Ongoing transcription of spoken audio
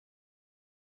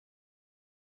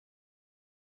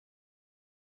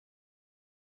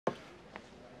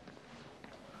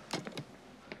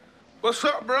What's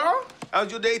up, bro? How's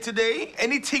your day today?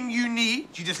 Anything you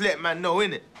need, you just let man know,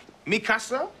 innit? Mi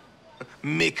casa?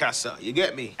 Mi casa, you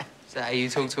get me? Is that how you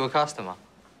talk to a customer?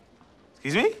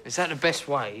 Excuse me? Is that the best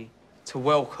way to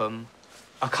welcome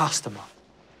a customer?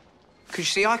 Because,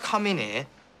 you see, I come in here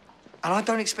and I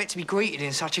don't expect to be greeted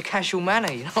in such a casual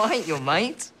manner, you know? I ain't your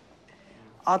mate.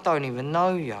 I don't even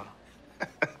know you.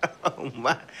 Oh,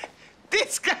 man.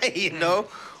 This guy, you know?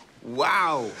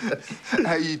 Wow.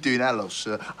 How you doing? Hello,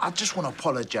 sir. I just want to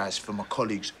apologise for my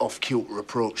colleague's off-kilter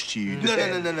approach to you.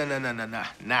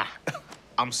 Nah.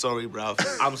 I'm sorry, bruv.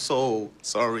 I'm so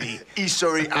sorry. He's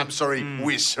sorry, I'm sorry,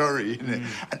 we're sorry, innit?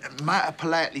 And might I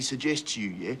politely suggest to you,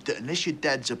 yeah, that unless your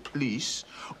dad's a police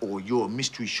or you're a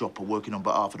mystery shopper working on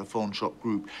behalf of the Phone Shop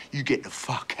group, you get the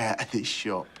fuck out of this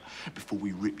shop before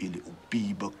we rip your little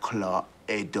Bieber Clark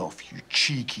head off, you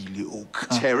cheeky little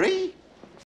cunt. Terry?